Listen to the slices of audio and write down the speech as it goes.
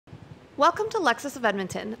Welcome to Lexus of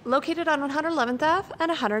Edmonton, located on 111th Ave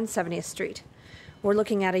and 170th Street. We're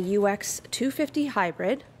looking at a UX 250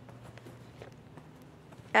 hybrid,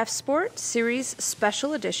 F-Sport Series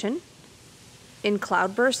Special Edition in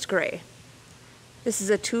Cloudburst Gray. This is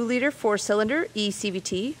a 2-liter 4-cylinder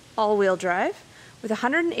eCVT all-wheel drive with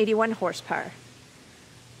 181 horsepower.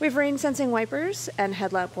 We have rain-sensing wipers and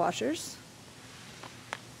headlamp washers,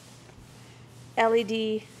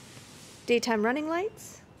 LED daytime running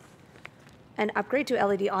lights, an upgrade to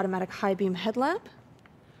LED automatic high beam headlamp,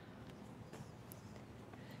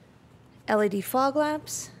 LED fog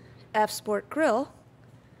lamps, F-Sport grille,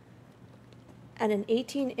 and an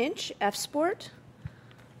 18-inch F-Sport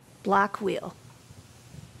black wheel.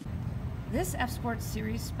 This F-Sport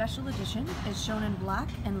Series Special Edition is shown in black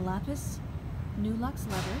and lapis New Lux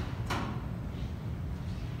leather.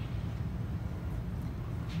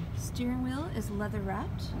 Steering wheel is leather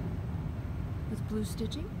wrapped with blue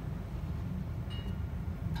stitching.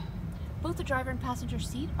 Both the driver and passenger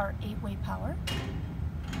seat are 8-way power.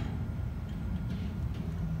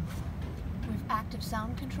 We have active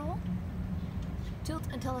sound control, tilt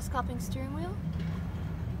and telescoping steering wheel,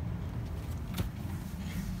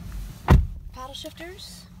 paddle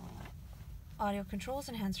shifters, audio controls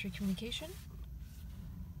and hands-free communication.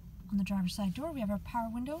 On the driver's side door, we have our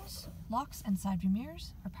power windows, locks and side view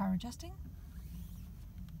mirrors, our power adjusting.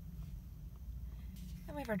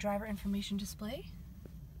 And we have our driver information display.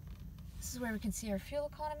 This is where we can see our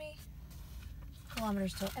fuel economy,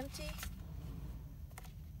 kilometers till empty,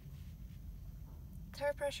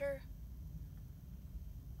 tire pressure,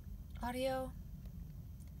 audio,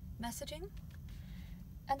 messaging,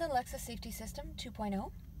 and the Lexus Safety System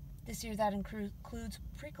 2.0. This year that includes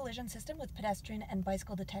pre-collision system with pedestrian and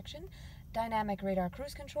bicycle detection, dynamic radar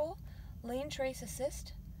cruise control, lane trace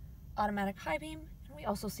assist, automatic high beam, and we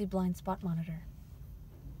also see blind spot monitor.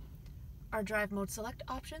 Our drive mode select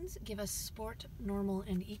options give us sport, normal,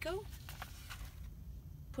 and eco,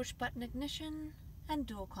 push button ignition, and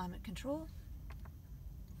dual climate control.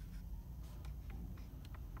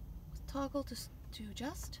 Toggle to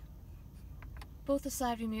adjust. Both the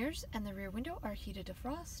side view mirrors and the rear window are heated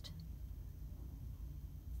defrost.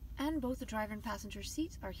 And both the driver and passenger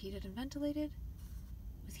seats are heated and ventilated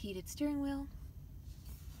with heated steering wheel,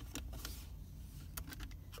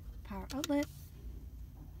 power outlet.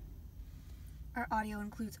 Our audio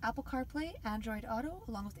includes Apple CarPlay, Android Auto,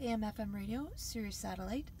 along with AM/FM radio, Sirius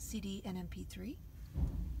Satellite, CD, and MP3.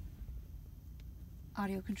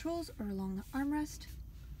 Audio controls are along the armrest.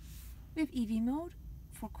 We have EV mode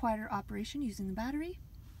for quieter operation using the battery,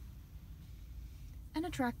 and a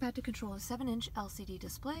trackpad to control a 7-inch LCD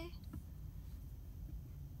display,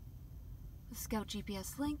 the Scout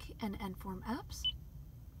GPS link and Nform apps,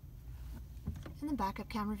 and the backup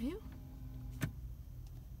camera view.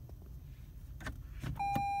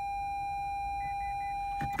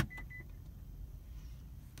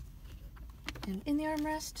 And in the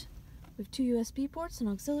armrest, we have 2 USB ports and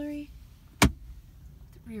auxiliary. The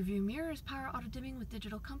rear view mirror is power auto dimming with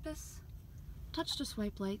digital compass, touch to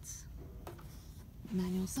swipe lights,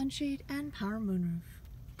 manual sunshade, and power moonroof.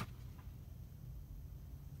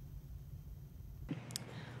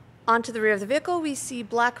 Onto the rear of the vehicle, we see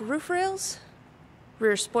black roof rails,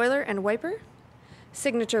 rear spoiler and wiper,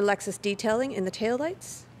 signature Lexus detailing in the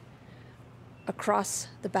taillights, across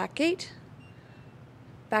the back gate,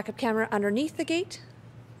 backup camera underneath the gate,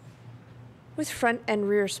 with front and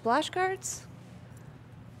rear splash guards,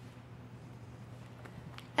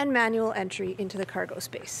 and manual entry into the cargo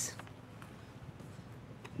space.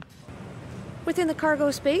 Within the cargo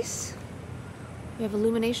space, we have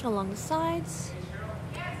illumination along the sides,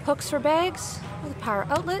 hooks for bags with a power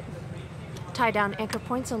outlet, tie-down anchor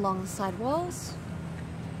points along the side walls,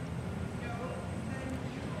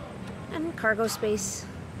 and cargo space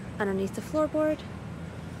underneath the floorboard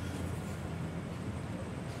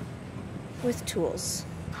with tools.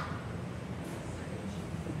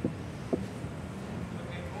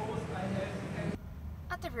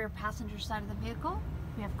 At the rear passenger side of the vehicle,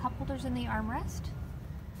 we have cup holders in the armrest.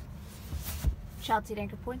 Child seat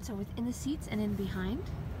anchor points are within the seats and in behind.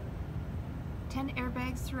 10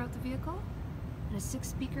 airbags throughout the vehicle, and a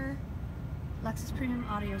 6-speaker Lexus premium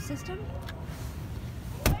audio system.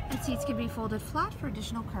 And seats can be folded flat for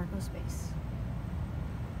additional cargo space.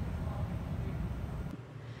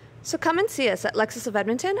 So come and see us at Lexus of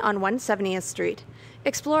Edmonton on 170th Street.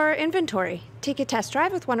 Explore our inventory, take a test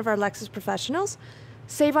drive with one of our Lexus professionals,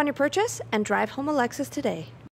 save on your purchase, and drive home a Lexus today.